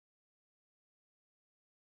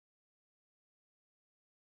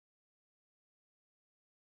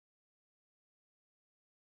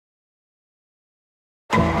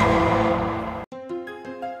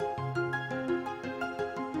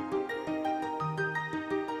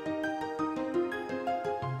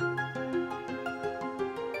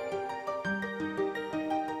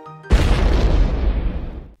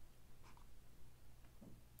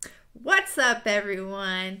up,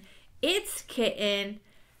 everyone? It's Kitten,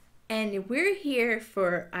 and we're here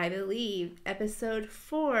for, I believe, episode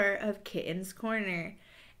 4 of Kitten's Corner.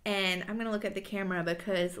 And I'm going to look at the camera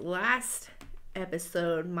because last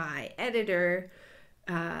episode, my editor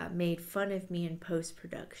made fun of me in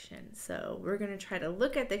post-production. So we're going to try to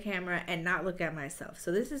look at the camera and not look at myself.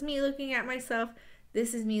 So this is me looking at myself.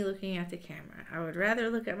 This is me looking at the camera. I would rather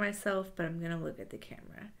look at myself, but I'm going to look at the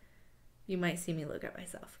camera. You might see me look at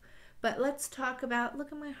myself. But let's talk about,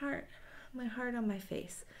 look at my heart on my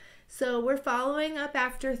face. So we're following up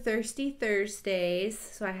after Thirsty Thursdays.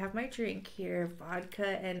 So I have my drink here, vodka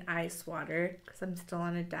and ice water, because I'm still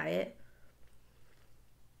on a diet.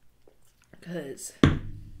 Because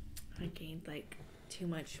I gained like too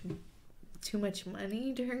much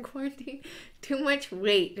money during quarantine, too much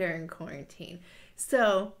weight during quarantine.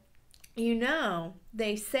 So, you know,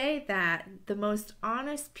 they say that the most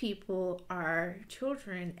honest people are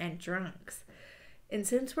children and drunks. And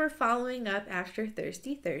since we're following up after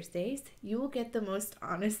Thirsty Thursdays, you will get the most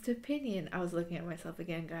honest opinion. I was looking at myself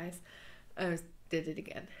again, guys. Did it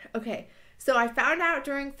again. Okay, so I found out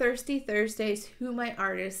during Thirsty Thursdays who my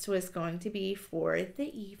artist was going to be for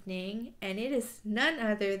the evening. And it is none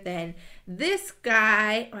other than this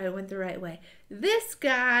guy. Oh, I went the right way. This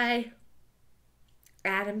guy,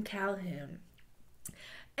 Adam Calhoun.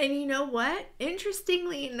 And you know what?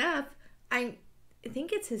 Interestingly enough, I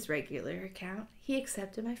think it's his regular account. He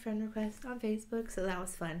accepted my friend request on Facebook, so that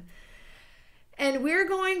was fun. And we're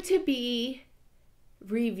going to be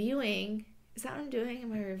reviewing. Is that what I'm doing?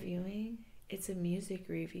 Am I reviewing? It's a music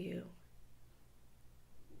review.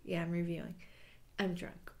 Yeah, I'm reviewing. I'm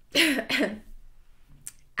drunk.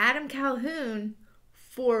 Adam Calhoun,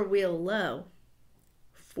 4-Wheel Low.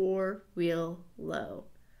 4-Wheel Low.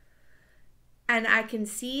 And I can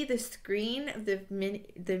see the screen of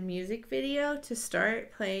the music video to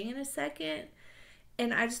start playing in a second.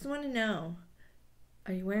 And I just want to know,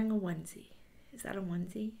 are you wearing a onesie? Is that a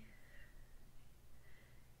onesie?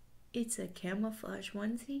 It's a camouflage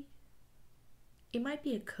onesie. It might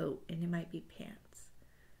be a coat and it might be pants.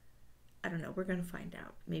 I don't know. We're going to find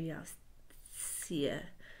out. Maybe I'll see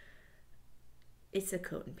it's a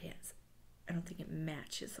coat and pants. I don't think it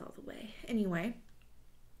matches all the way. Anyway,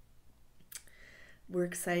 we're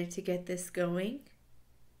excited to get this going.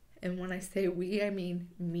 And when I say we, I mean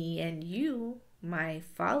me and you, my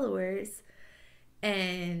followers.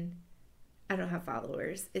 And I don't have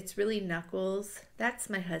followers. It's really Knuckles. That's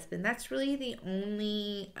my husband. That's really the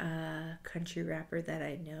only country rapper that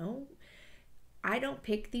I know. I don't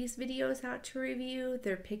pick these videos out to review.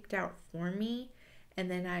 They're picked out for me.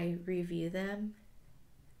 And then I review them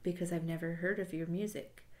because I've never heard of your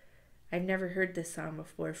music. I've never heard this song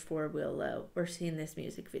before, 4-Wheel Low, or seen this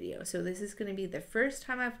music video. So this is going to be the first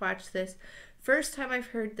time I've watched this, first time I've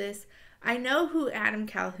heard this. I know who Adam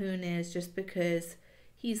Calhoun is just because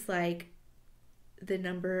he's like the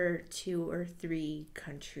number 2 or 3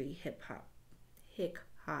 country hip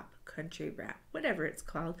hop, country rap, whatever it's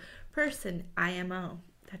called, person, IMO.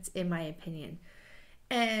 That's in my opinion.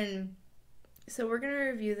 And so we're going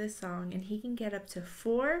to review this song, and he can get up to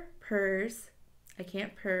 4 purrs. I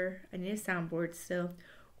can't purr. I need a soundboard still.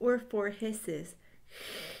 Or 4 hisses.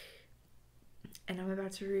 And I'm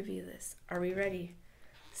about to review this. Are we ready?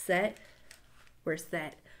 Set? We're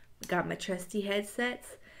set. Got my trusty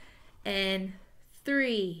headsets. And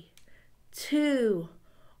 3, 2,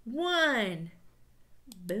 1.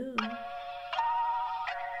 Boom.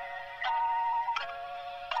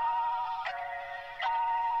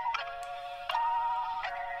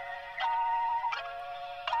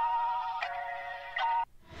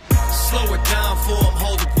 Slow it down for them,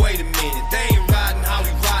 hold it, wait a minute. They ain't riding how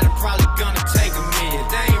we riding, probably gonna take a minute.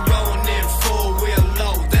 They ain't rolling in 4-wheel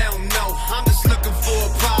low, they don't know. I'm just looking for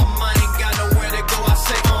a problem, I ain't got nowhere to go. I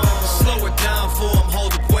say, slow it down for them,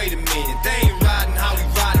 hold it, wait a minute. They ain't riding how we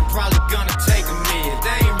riding, probably gonna take a minute.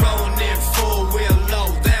 They ain't rolling in 4-wheel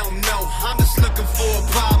low, they don't know. I'm just looking for a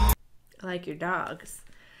problem. I like your dogs.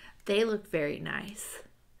 They look very nice.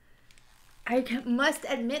 I must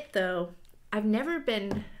admit though, I've never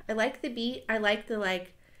been, I like the beat. I like the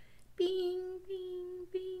like bing, bing,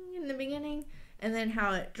 bing in the beginning. And then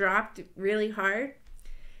how it dropped really hard.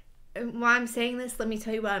 And while I'm saying this, let me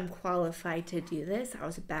tell you why I'm qualified to do this. I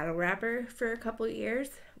was a battle rapper for a couple of years.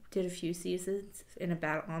 Did a few seasons in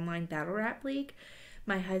a online battle rap league.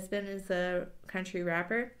 My husband is a country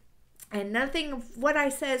rapper. And nothing of what I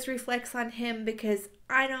says reflects on him because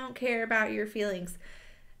I don't care about your feelings.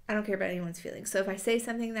 I don't care about anyone's feelings. So if I say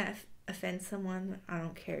something that offends someone, I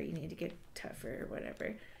don't care. You need to get tougher or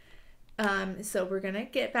whatever. So we're going to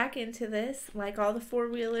get back into this. Like all the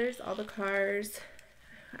four-wheelers, all the cars,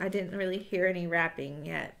 I didn't really hear any rapping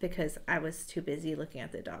yet because I was too busy looking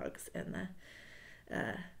at the dogs and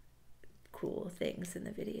the cool things in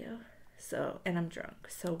the video. So, and I'm drunk,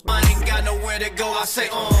 so I ain't got nowhere to go. I say,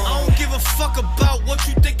 I don't give a fuck about what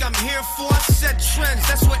you think I'm here for. I set trends,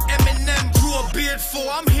 that's what Eminem grew a beard for.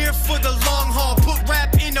 I'm here for the long haul. Put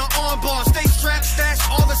rap in the armbar. Stay strapped, stash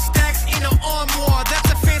all the stacks in an armoire.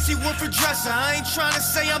 That's a fancy word for dresser. I ain't trying to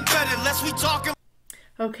say I'm better, unless we talking.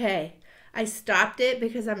 Okay, I stopped it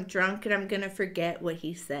because I'm drunk and I'm gonna forget what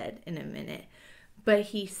he said in a minute. But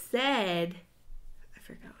he said, I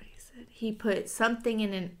forgot what he said. He put something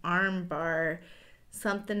in an arm bar,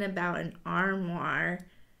 something about an armoire,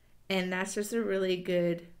 and that's just a really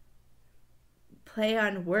good play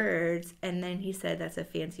on words. And then he said that's a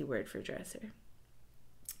fancy word for dresser.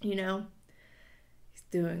 You know, he's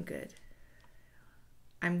doing good.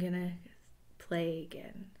 I'm gonna play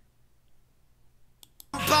again.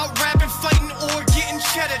 About rapping, fighting, or getting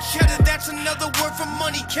cheddar. Cheddar, that's another word for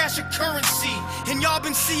money, cash, or currency. And y'all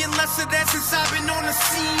been seeing less of that since I've been on the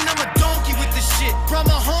scene. I'm a donkey with this shit. Brought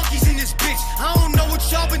my honkies in this bitch. I don't know what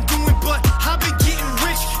y'all been doing, but I've been getting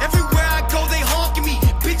rich. Everywhere I go, they honking me.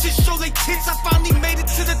 Bitches show they tits. I finally made it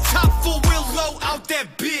to the top, 4-wheel low out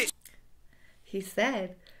that bitch. He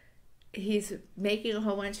said he's making a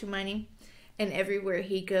whole bunch of money, and everywhere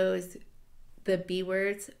he goes, the B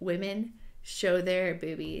words, women, show their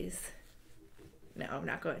boobies. No, I'm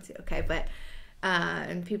not going to. Okay, but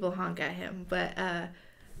and people honk at him. But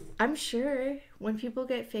I'm sure when people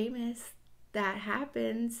get famous, that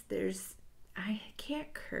happens. I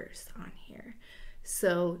can't curse on here,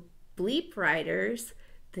 so bleep writers,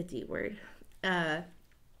 the D word, and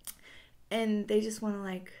they just want to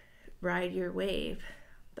like ride your wave.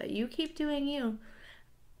 But you keep doing you.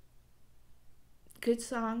 Good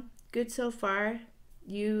song, good so far.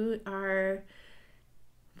 You are,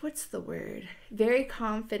 what's the word? Very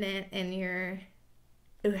confident in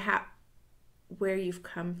where you've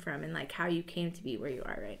come from and like how you came to be where you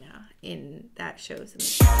are right now. And that shows.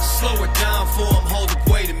 Slow it down for them, hold up,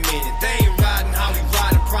 wait a minute. They ain't riding how we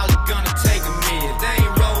riding, probably gonna take a minute. They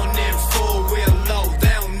ain't rolling in 4-wheel low,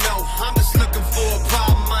 they don't know. I'm just looking for a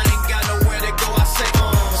problem, I ain't got nowhere to go. I say,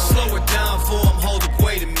 slow it down for them, hold up,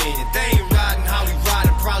 wait a minute. They ain't riding how we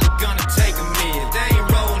riding, probably gonna take a minute. They ain't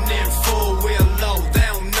rolling in 4-wheel low, they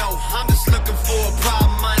don't know. I'm just looking for a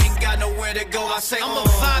problem, I ain't got nowhere to go. I say, I'm a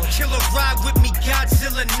 5-killer, ride with me,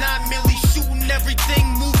 Godzilla 9 milli, shooting everything,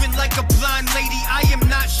 moving like a blind lady. I am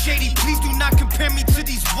not shady, please do not compare me to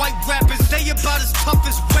these white rappers. They about as tough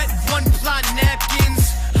as wet one-ply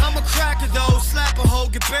napkins. I'm a cracker though, slap a hoe,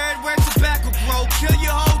 get buried where tobacco grow, kill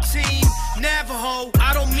your whole team, Navajo.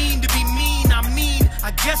 I don't mean to be mean, I mean,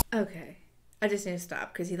 I guess. Okay, I just need to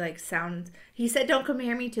stop because he said don't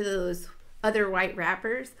compare me to those other white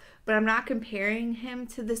rappers, but I'm not comparing him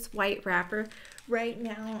to this white rapper right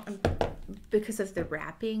now because of the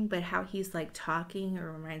rapping, but how he's like talking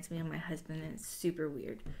or reminds me of my husband, and it's super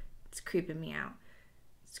weird. It's creeping me out.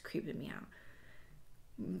 It's creeping me out.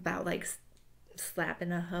 About like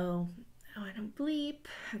slapping a hoe. Oh, I don't bleep.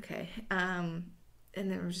 Okay. And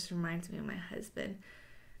then it just reminds me of my husband.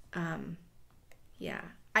 Yeah.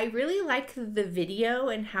 I really like the video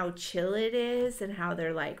and how chill it is and how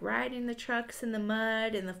they're like riding the trucks in the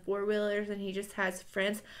mud and the 4-wheelers, and he just has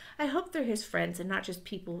friends. I hope they're his friends and not just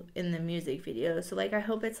people in the music video. So like I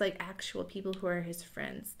hope it's like actual people who are his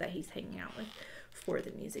friends that he's hanging out with for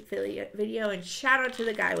the music video. And shout out to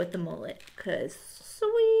the guy with the mullet, cause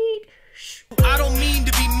sweet. I don't mean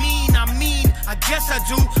to be mean, I mean, I guess I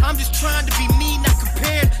do. I'm just trying to be mean, not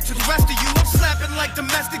compared to the rest of you. I'm slapping like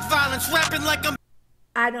domestic violence, rapping like I'm.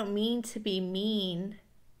 I don't mean to be mean.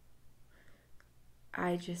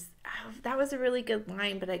 That was a really good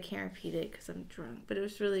line, but I can't repeat it because I'm drunk. But it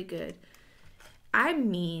was really good. I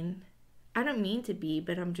don't mean to be,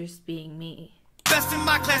 but I'm just being me. Best in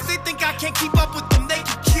my class, they think I can't keep up with them, they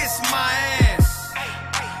can kiss my ass.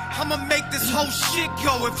 I'ma make this whole shit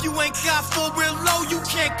go. If you ain't got 4-wheel low, you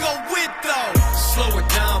can't go with though. Slow it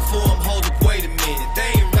down for them, hold up, wait a minute.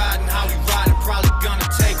 They ain't riding how we riding, probably gonna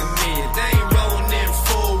take a minute. They ain't rolling in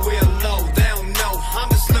 4-wheel low, they don't know.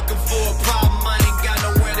 I'm just looking for a problem, I ain't got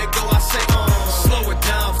nowhere to go. I say, slow it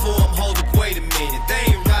down for them, hold up, wait a minute.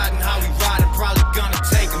 They ain't riding how we riding, probably gonna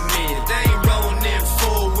take a minute. They ain't rolling in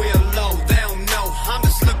 4-wheel low, they don't know. I'm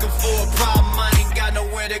just looking for a problem, I ain't got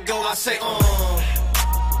nowhere to go. I say,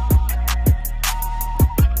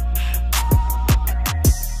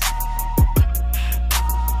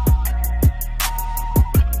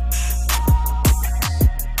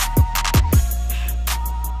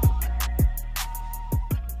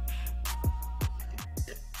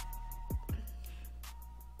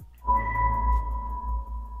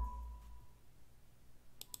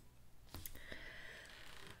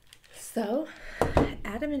 So,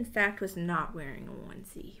 Adam, in fact, was not wearing a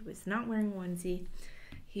onesie. He was not wearing a onesie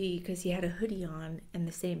because he had a hoodie on and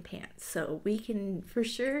the same pants. So, we can for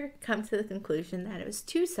sure come to the conclusion that it was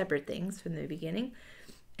two separate things from the beginning.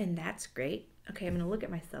 And that's great. Okay, I'm going to look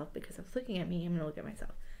at myself because I was looking at me. I'm going to look at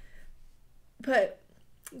myself. But,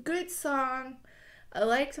 good song. I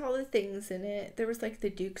liked all the things in it. There was like the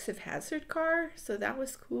Dukes of Hazzard car, so that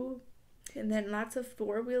was cool. And then lots of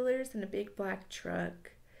four-wheelers and a big black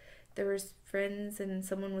truck. There was friends and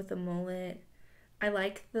someone with a mullet. I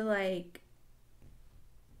liked the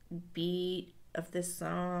beat of the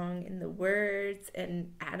song and the words,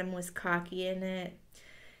 and Adam was cocky in it.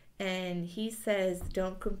 And he says,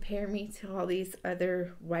 "Don't compare me to all these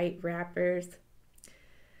other white rappers."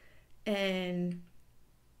 And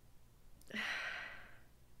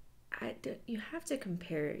you have to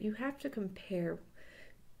compare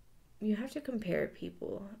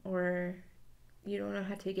people, or you don't know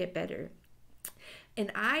how to get better.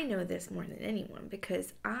 And I know this more than anyone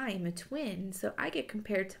because I'm a twin, so I get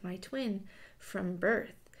compared to my twin from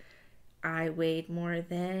birth. I weighed more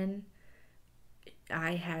than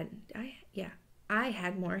I had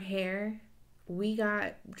more hair. We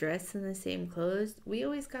got dressed in the same clothes. We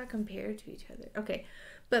always got compared to each other. Okay,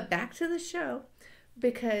 but back to the show,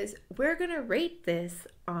 because we're going to rate this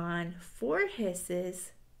on 4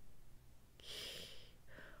 hisses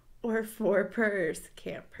or 4 purrs.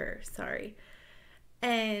 Can't purr, sorry.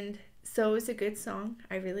 And so it was a good song.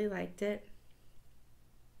 I really liked it.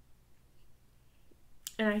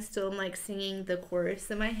 And I still am like singing the chorus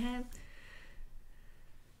in my head.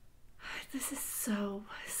 This is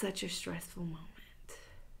such a stressful moment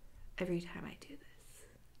every time I do this.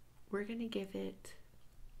 We're going to give it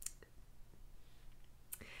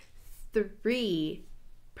 3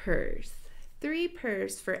 purrs. 3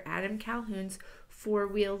 purrs for Adam Calhoun's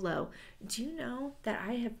 4-wheel low. Do you know that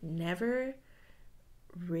I have never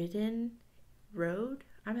rode?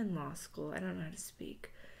 I'm in law school. I don't know how to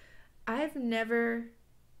speak. I've never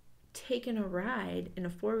taken a ride in a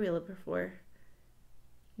 4-wheeler before.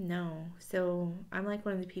 No. So I'm like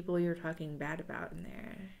one of the people you're talking bad about in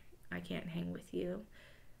there. I can't hang with you.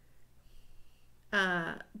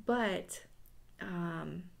 But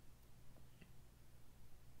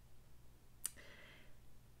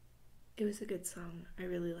it was a good song. I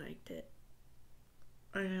really liked it.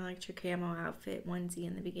 And I liked your camo outfit onesie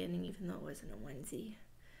in the beginning, even though it wasn't a onesie.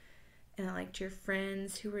 And I liked your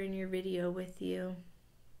friends who were in your video with you.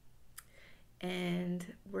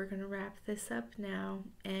 And we're going to wrap this up now.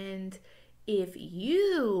 And if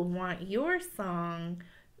you want your song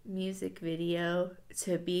music video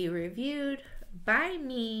to be reviewed by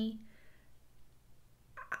me,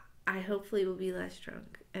 I hopefully will be less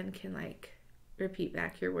drunk and can repeat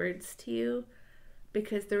back your words to you,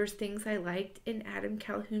 because there was things I liked in Adam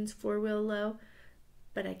Calhoun's 4-wheel low,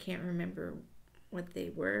 but I can't remember what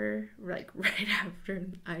they were right after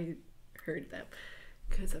I heard them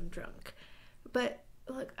because I'm drunk. But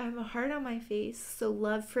look, I have a heart on my face, so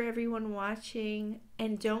love for everyone watching,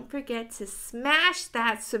 and don't forget to smash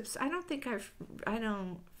that I don't think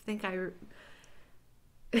I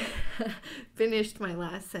finished my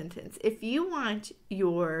last sentence. If you want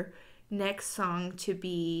your next song to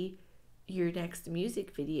be your next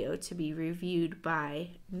music video to be reviewed by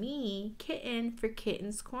me, Kitten, for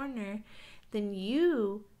Kittens Korner, then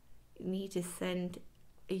you need to send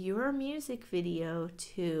your music video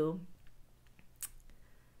to,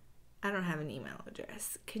 I don't have an email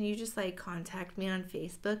address. Can you just contact me on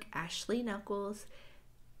Facebook, Ashley Knuckles,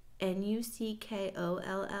 Nuckolls,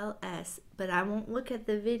 but I won't look at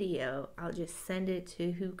the video. I'll just send it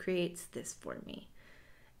to who creates this for me.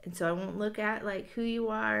 And so I won't look at who you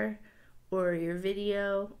are or your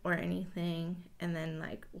video or anything, and then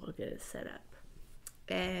we'll get it set up.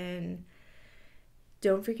 And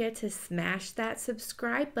don't forget to smash that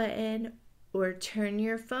subscribe button or turn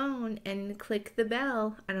your phone and click the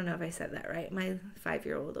bell. I don't know if I said that right. My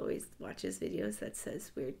 5-year-old always watches videos that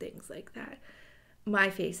says weird things like that. My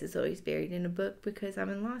face is always buried in a book because I'm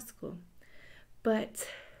in law school. But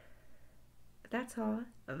that's all.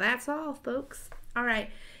 That's all, folks. All right.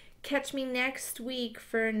 Catch me next week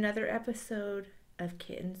for another episode of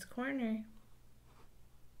Kittens Korner.